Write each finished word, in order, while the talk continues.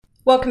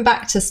Welcome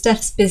back to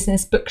Steph's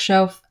Business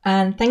Bookshelf,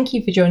 and thank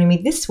you for joining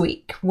me this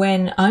week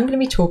when I'm going to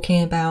be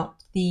talking about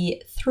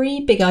the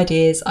 3 big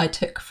ideas I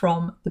took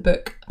from the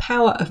book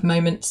Power of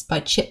Moments by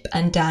Chip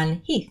and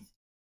Dan Heath.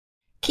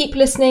 Keep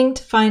listening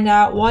to find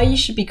out why you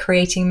should be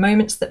creating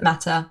moments that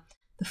matter,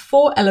 the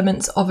 4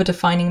 elements of a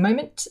defining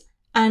moment,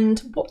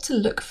 and what to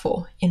look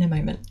for in a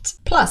moment.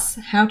 Plus,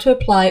 how to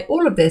apply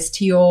all of this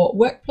to your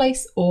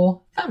workplace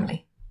or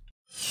family.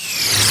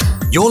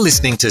 You're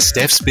listening to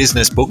Steph's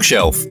Business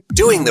Bookshelf,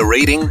 doing the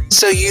reading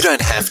so you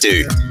don't have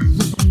to.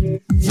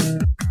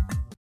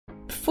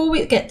 Before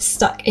we get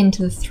stuck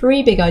into the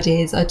 3 big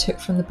ideas I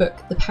took from the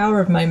book The Power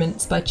of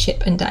Moments by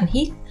Chip and Dan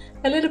Heath,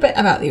 a little bit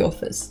about the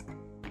authors.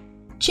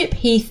 Chip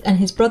Heath and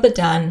his brother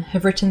Dan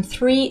have written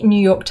 3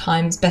 New York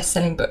Times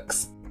best-selling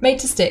books, Made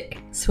to Stick,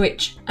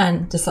 Switch,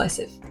 and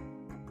Decisive.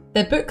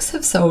 Their books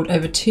have sold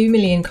over 2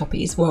 million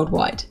copies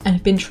worldwide and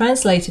have been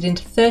translated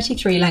into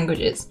 33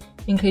 languages,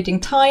 including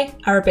Thai,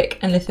 Arabic,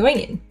 and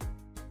Lithuanian.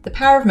 The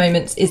Power of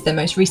Moments is their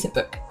most recent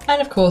book, and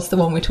of course the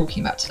one we're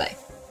talking about today.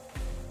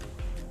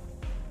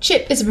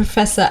 Chip is a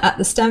professor at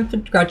the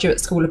Stanford Graduate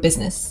School of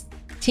Business,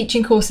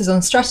 teaching courses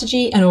on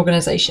strategy and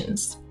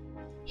organizations.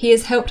 He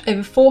has helped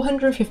over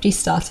 450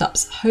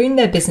 startups hone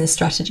their business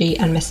strategy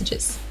and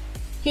messages.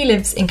 He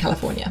lives in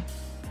California.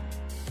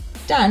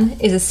 Dan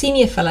is a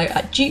senior fellow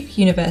at Duke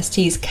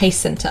University's Case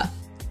Center,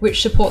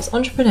 which supports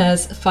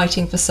entrepreneurs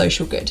fighting for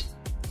social good.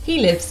 He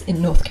lives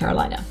in North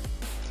Carolina.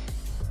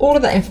 All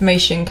of that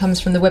information comes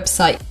from the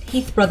website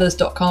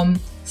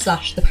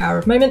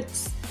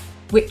heathbrothers.com/thepowerofmoments,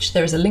 which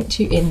there is a link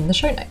to in the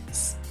show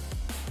notes.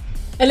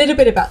 A little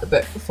bit about the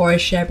book before I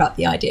share about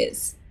the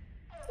ideas.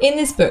 In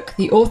this book,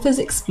 the authors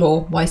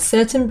explore why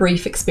certain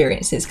brief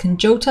experiences can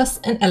jolt us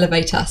and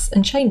elevate us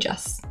and change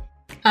us,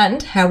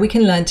 and how we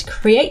can learn to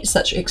create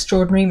such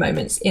extraordinary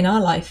moments in our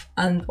life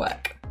and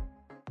work.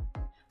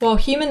 While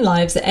human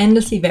lives are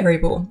endlessly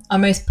variable, our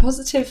most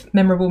positive,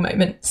 memorable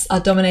moments are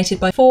dominated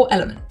by 4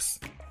 elements: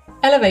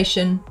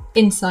 elevation,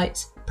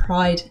 insight,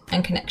 pride,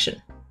 and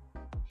connection.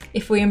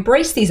 If we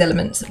embrace these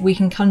elements, we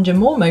can conjure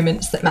more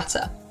moments that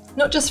matter,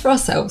 not just for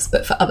ourselves,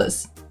 but for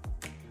others.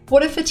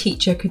 What if a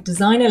teacher could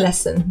design a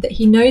lesson that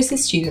he knows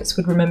his students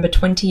would remember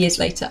 20 years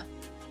later?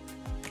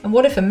 And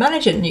what if a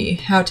manager knew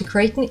how to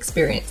create an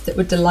experience that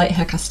would delight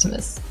her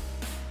customers?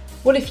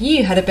 What if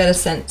you had a better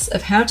sense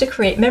of how to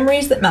create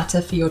memories that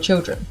matter for your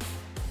children?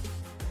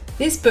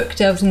 This book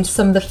delves into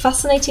some of the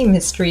fascinating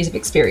mysteries of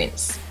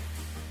experience,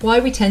 why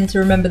we tend to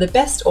remember the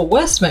best or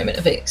worst moment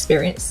of an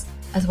experience,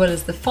 as well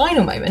as the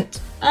final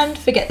moment, and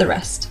forget the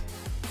rest.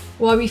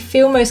 Why we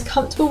feel most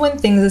comfortable when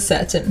things are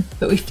certain,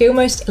 but we feel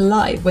most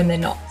alive when they're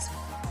not.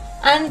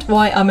 And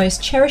why our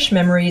most cherished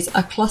memories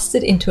are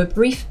clustered into a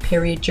brief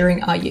period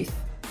during our youth.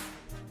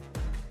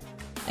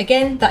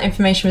 Again, that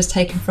information was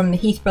taken from the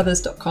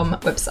heathbrothers.com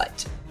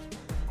website.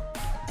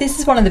 This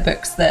is one of the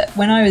books that,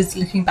 when I was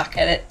looking back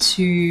at it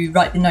to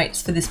write the notes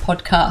for this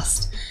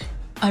podcast,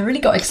 I really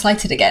got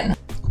excited again.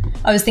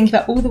 I was thinking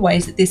about all the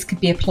ways that this could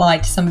be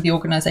applied to some of the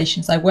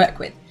organisations I work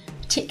with,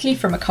 particularly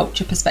from a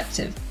culture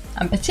perspective,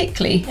 and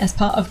particularly as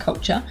part of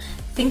culture,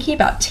 thinking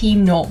about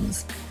team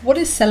norms. What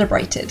is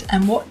celebrated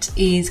and what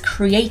is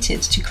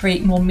created to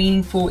create more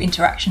meaningful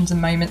interactions and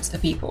moments for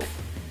people?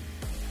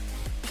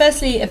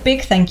 Firstly, a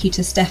big thank you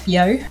to Steph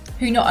Yo,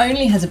 who not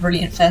only has a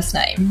brilliant first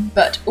name,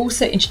 but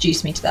also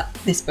introduced me to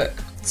this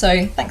book.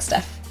 So thanks,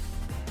 Steph.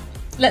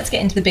 Let's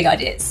get into the big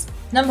ideas.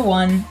 Number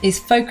 1 is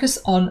focus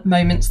on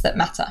moments that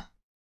matter.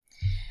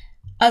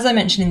 As I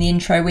mentioned in the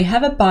intro, we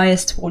have a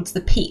bias towards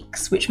the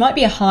peaks, which might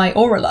be a high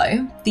or a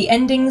low, the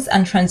endings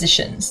and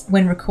transitions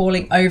when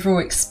recalling overall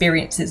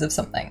experiences of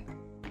something.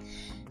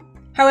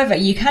 However,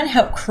 you can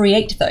help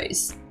create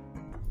those.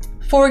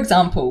 For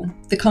example,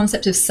 the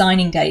concept of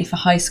signing day for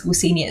high school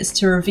seniors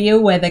to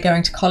reveal where they're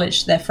going to college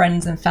to their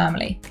friends and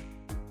family.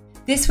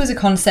 This was a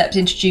concept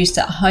introduced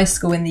at a high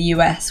school in the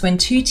US when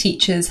 2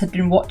 teachers had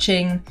been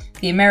watching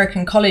the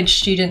American college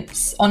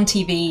students on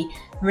TV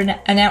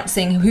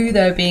announcing who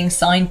they were being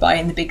signed by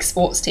in the big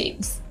sports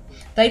teams.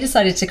 They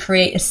decided to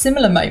create a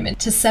similar moment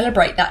to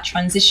celebrate that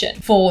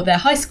transition for their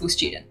high school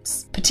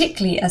students,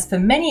 particularly as for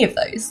many of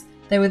those,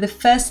 they were the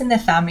first in their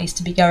families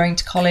to be going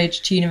to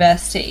college, to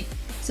university.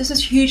 So this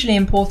was hugely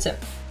important.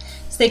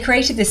 So they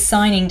created this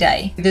signing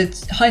day. The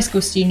high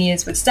school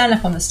seniors would stand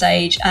up on the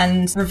stage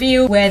and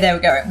reveal where they were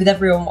going with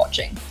everyone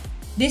watching.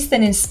 This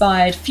then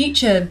inspired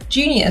future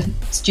junior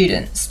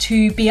students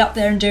to be up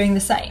there and doing the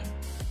same.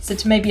 So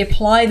to maybe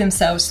apply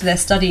themselves to their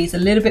studies a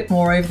little bit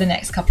more over the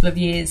next couple of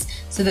years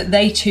so that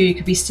they too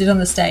could be stood on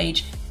the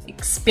stage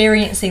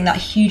experiencing that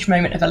huge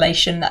moment of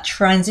elation, that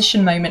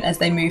transition moment as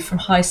they move from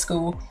high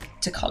school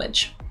to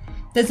college.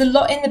 There's a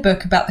lot in the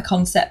book about the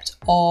concept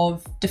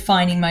of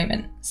defining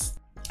moments.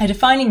 A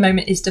defining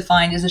moment is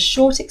defined as a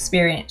short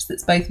experience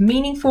that's both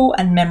meaningful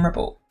and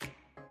memorable.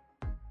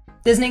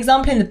 There's an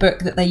example in the book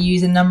that they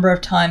use a number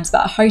of times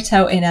about a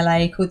hotel in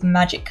LA called the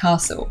Magic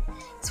Castle.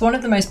 It's one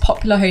of the most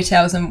popular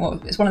hotels and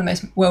it's one of the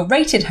most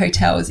well-rated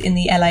hotels in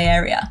the LA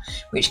area,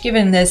 which,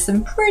 given there's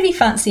some pretty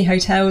fancy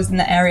hotels in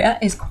the area,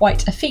 is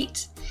quite a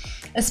feat.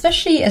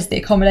 especially as the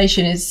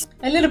accommodation is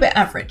a little bit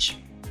average.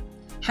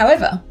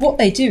 However, what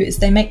they do is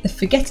they make the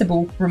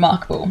forgettable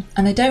remarkable,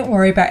 and they don't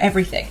worry about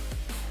everything.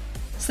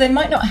 So they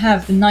might not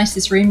have the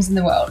nicest rooms in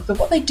the world, but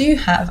what they do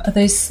have are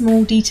those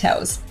small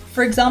details.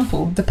 For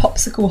example, the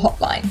popsicle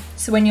hotline.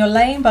 So when you're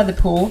laying by the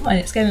pool and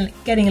it's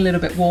getting a little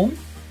bit warm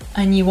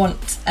and you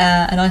want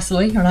an ice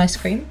lolly or an ice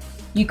cream,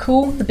 you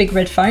call the big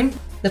red phone,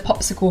 the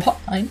popsicle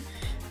hotline,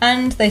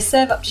 and they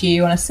serve up to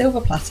you on a silver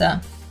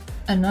platter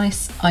a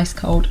nice ice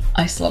cold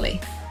ice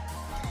lolly.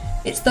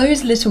 It's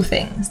those little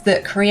things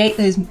that create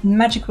those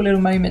magical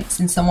little moments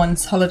in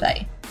someone's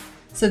holiday,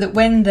 so that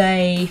when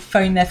they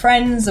phone their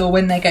friends or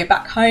when they go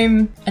back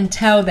home and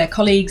tell their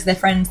colleagues, their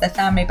friends, their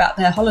family about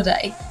their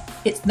holiday,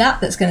 it's that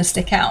that's going to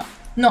stick out,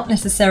 not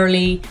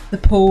necessarily the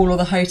pool or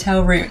the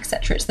hotel room,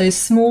 etc. It's those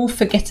small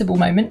forgettable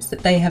moments that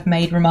they have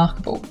made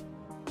remarkable.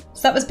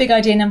 So that was big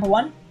idea number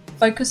 1,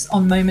 focus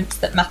on moments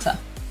that matter.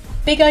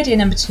 Big idea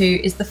number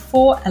 2 is the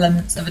 4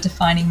 elements of a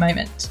defining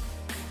moment.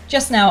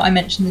 Just now I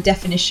mentioned the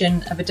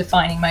definition of a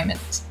defining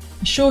moment,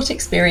 a short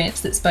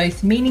experience that's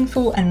both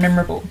meaningful and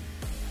memorable.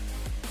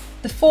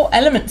 The 4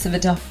 elements of a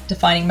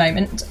defining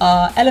moment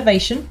are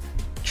elevation,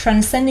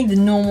 transcending the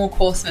normal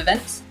course of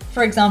events,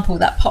 for example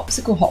that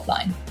popsicle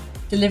hotline,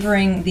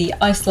 delivering the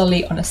ice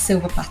lolly on a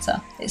silver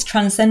platter. It's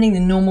transcending the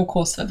normal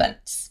course of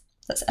events.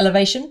 That's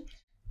elevation.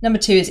 Number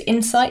 2 is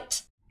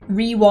insight,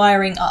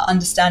 rewiring our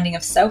understanding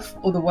of self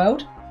or the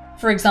world.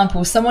 For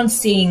example, someone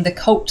seeing the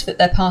cult that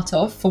they're part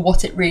of for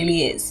what it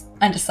really is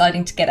and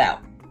deciding to get out.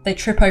 They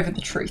trip over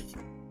the truth.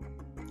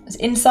 As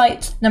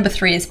insight. Number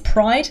 3 is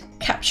pride,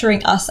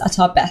 capturing us at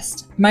our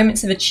best,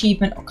 moments of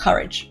achievement or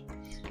courage.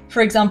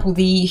 For example,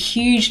 the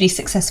hugely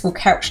successful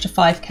Couch to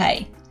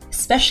 5K,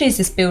 especially as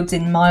this builds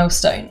in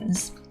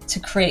milestones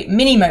to create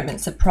mini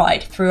moments of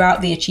pride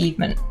throughout the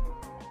achievement.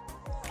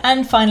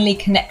 And finally,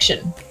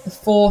 connection, the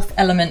 4th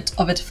element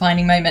of a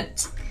defining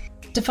moment.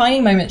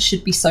 Defining moments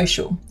should be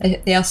social.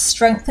 They are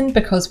strengthened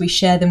because we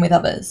share them with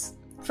others.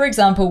 For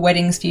example,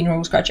 weddings,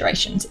 funerals,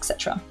 graduations,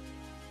 etc.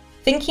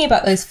 Thinking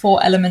about those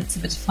 4 elements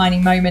of a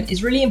defining moment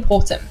is really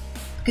important,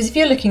 because if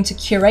you're looking to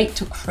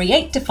curate or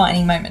create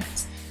defining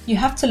moments, you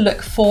have to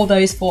look for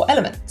those 4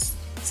 elements.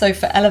 So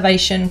for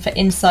elevation, for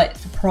insight,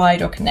 for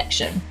pride or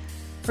connection,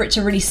 for it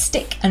to really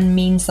stick and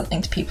mean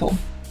something to people.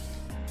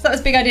 So that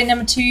was big idea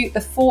number 2, the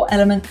 4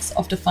 elements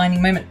of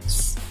defining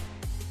moments.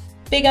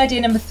 Big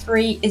idea number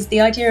 3 is the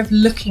idea of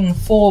looking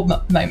for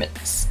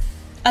moments.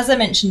 As I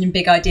mentioned in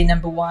big idea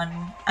number 1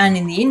 and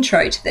in the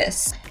intro to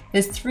this,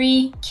 there's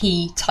 3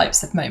 key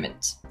types of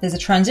moment. There's a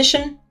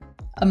transition,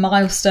 a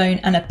milestone,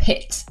 and a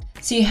pit.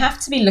 So you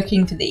have to be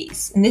looking for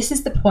these. And this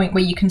is the point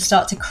where you can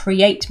start to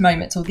create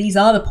moments, or these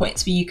are the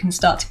points where you can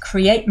start to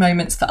create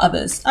moments for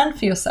others and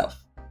for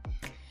yourself.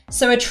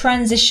 So a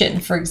transition,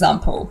 for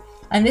example,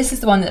 and this is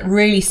the one that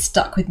really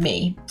stuck with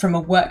me from a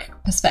work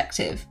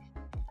perspective,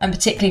 and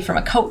particularly from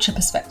a culture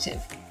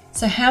perspective.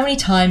 So how many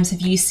times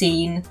have you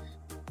seen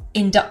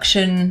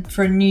induction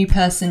for a new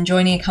person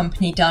joining a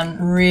company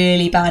done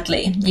really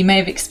badly? You may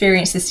have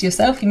experienced this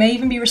yourself. You may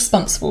even be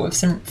responsible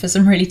for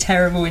some really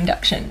terrible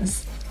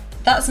inductions.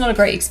 That's not a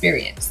great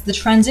experience. The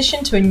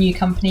transition to a new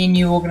company, a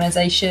new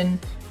organisation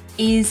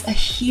is a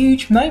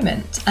huge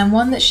moment and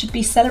one that should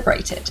be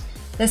celebrated.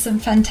 There's some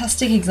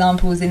fantastic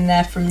examples in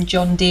there from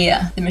John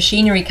Deere, the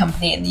machinery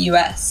company in the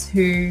US,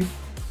 who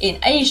in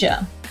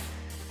Asia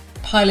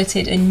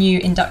piloted a new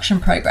induction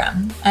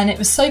program, and it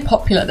was so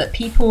popular that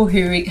people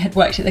who had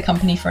worked at the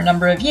company for a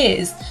number of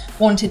years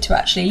wanted to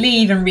actually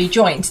leave and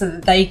rejoin so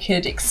that they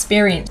could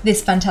experience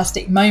this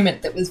fantastic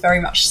moment that was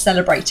very much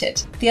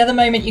celebrated. The other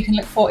moment you can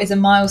look for is a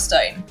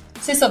milestone.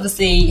 So this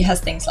obviously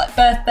has things like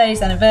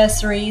birthdays,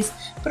 anniversaries,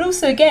 but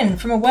also again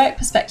from a work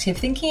perspective,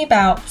 thinking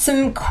about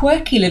some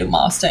quirky little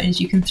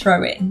milestones you can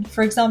throw in.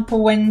 For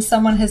example, when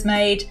someone has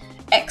made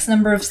X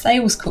number of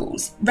sales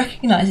calls,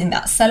 recognising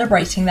that,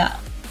 celebrating that,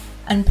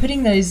 and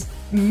putting those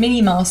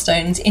mini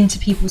milestones into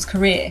people's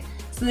career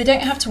so they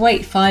don't have to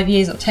wait 5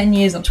 years or 10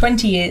 years or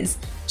 20 years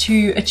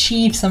to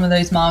achieve some of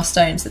those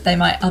milestones that they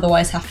might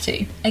otherwise have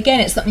to. Again,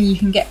 it's something you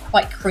can get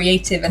quite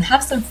creative and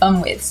have some fun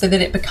with so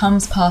that it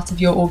becomes part of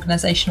your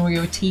organisation or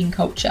your team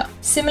culture.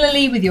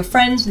 Similarly, with your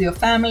friends, with your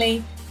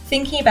family,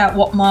 thinking about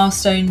what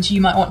milestones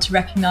you might want to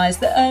recognise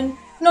that are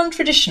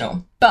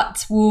non-traditional,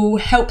 but will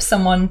help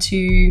someone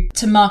to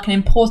mark an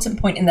important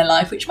point in their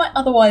life which might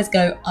otherwise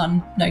go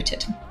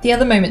unnoted. The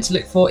other moment to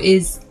look for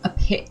is a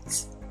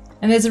pit.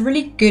 And there's a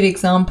really good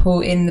example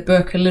in the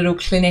book, a little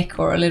clinic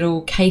or a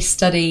little case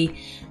study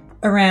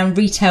around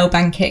retail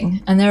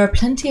banking. And there are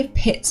plenty of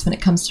pits when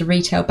it comes to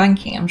retail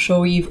banking. I'm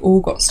sure you've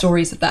all got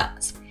stories of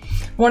that.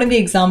 One of the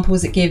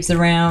examples it gives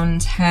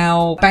around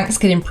how banks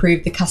can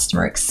improve the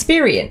customer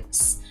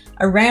experience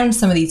around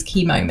some of these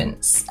key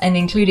moments, and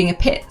including a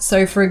pit.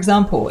 So for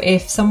example,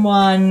 if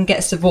someone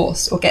gets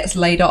divorced or gets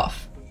laid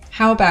off,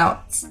 how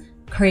about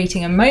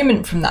creating a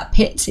moment from that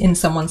pit in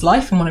someone's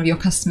life, in one of your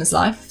customers'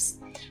 lives,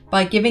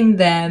 by giving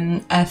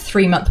them a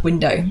 3-month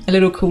window, a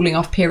little cooling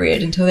off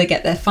period until they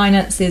get their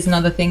finances and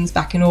other things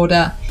back in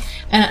order,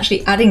 and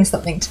actually adding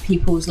something to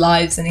people's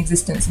lives and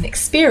existence and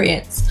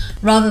experience,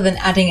 rather than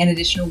adding an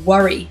additional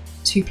worry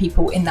to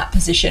people in that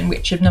position,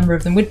 which a number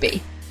of them would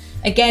be.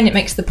 Again, it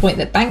makes the point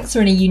that banks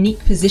are in a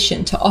unique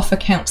position to offer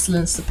counsel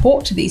and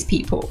support to these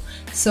people.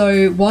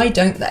 So why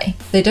don't they?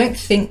 They don't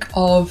think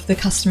of the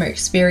customer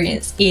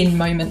experience in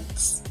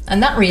moments.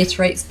 And that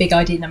reiterates big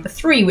idea number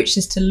 3, which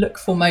is to look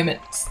for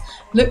moments.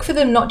 Look for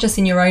them not just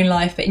in your own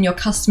life, but in your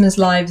customers'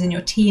 lives, in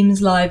your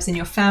team's lives, in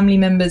your family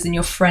members, in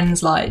your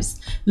friends'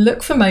 lives.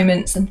 Look for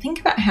moments and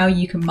think about how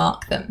you can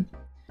mark them.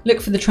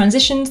 Look for the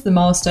transitions, the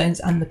milestones,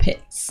 and the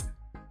pits.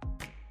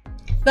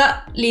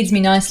 That leads me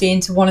nicely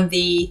into one of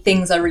the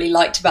things I really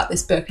liked about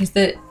this book, is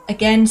that,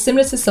 again,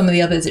 similar to some of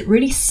the others, it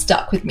really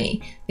stuck with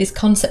me, this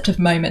concept of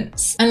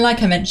moments. And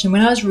like I mentioned,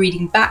 when I was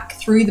reading back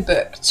through the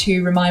book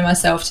to remind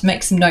myself to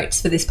make some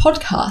notes for this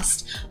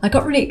podcast, I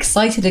got really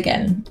excited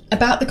again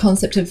about the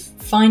concept of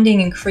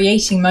finding and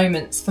creating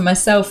moments for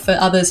myself, for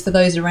others, for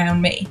those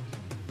around me.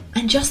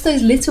 And just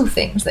those little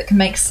things that can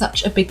make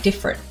such a big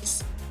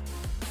difference.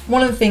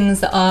 One of the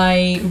things that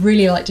I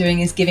really like doing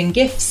is giving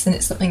gifts, and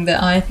it's something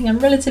that I think I'm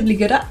relatively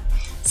good at.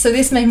 So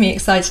this made me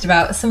excited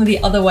about some of the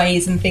other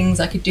ways and things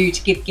I could do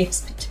to give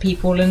gifts to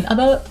people, and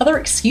other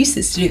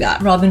excuses to do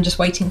that, rather than just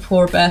waiting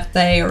for a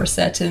birthday or a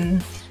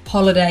certain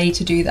holiday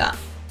to do that.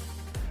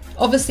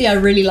 Obviously, I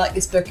really like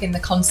this book in the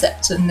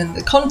concept and in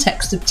the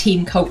context of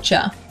team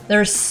culture.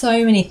 There are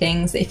so many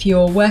things that if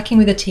you're working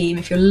with a team,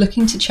 if you're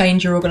looking to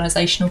change your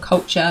organisational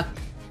culture,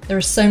 there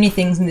are so many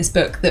things in this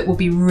book that will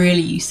be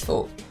really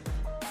useful.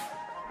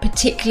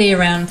 Particularly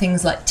around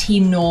things like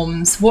team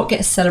norms, what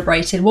gets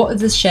celebrated, what is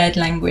the shared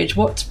language,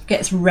 what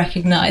gets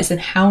recognised, and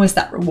how is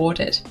that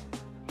rewarded?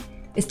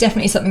 It's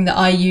definitely something that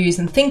I use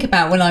and think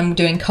about when I'm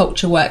doing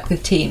culture work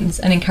with teams,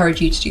 and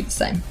encourage you to do the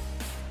same.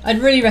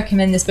 I'd really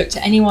recommend this book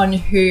to anyone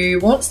who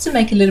wants to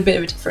make a little bit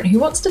of a difference, who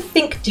wants to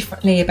think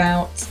differently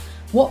about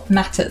what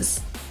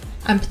matters,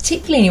 and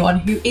particularly anyone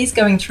who is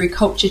going through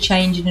culture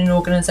change in an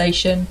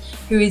organisation,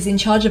 who is in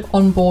charge of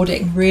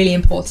onboarding, really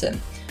important.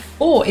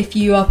 Or if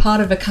you are part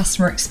of a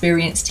customer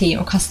experience team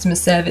or customer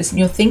service and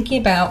you're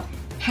thinking about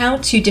how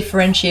to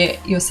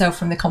differentiate yourself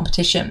from the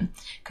competition,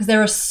 because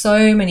there are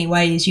so many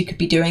ways you could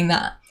be doing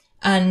that,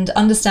 and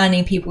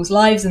understanding people's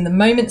lives and the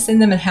moments in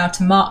them and how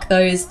to mark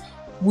those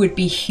would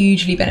be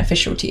hugely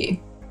beneficial to you.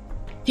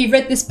 If you've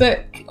read this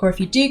book, or if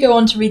you do go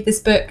on to read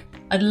this book,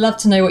 I'd love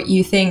to know what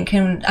you think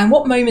and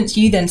what moments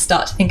you then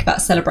start to think about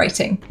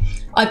celebrating.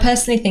 I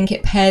personally think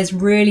it pairs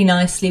really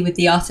nicely with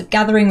The Art of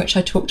Gathering, which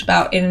I talked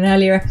about in an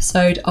earlier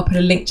episode. I'll put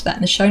a link to that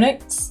in the show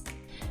notes.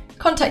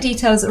 Contact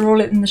details are all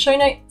in the show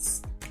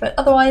notes, but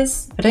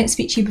otherwise, if I don't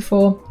speak to you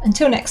before,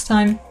 until next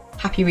time,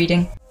 happy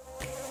reading.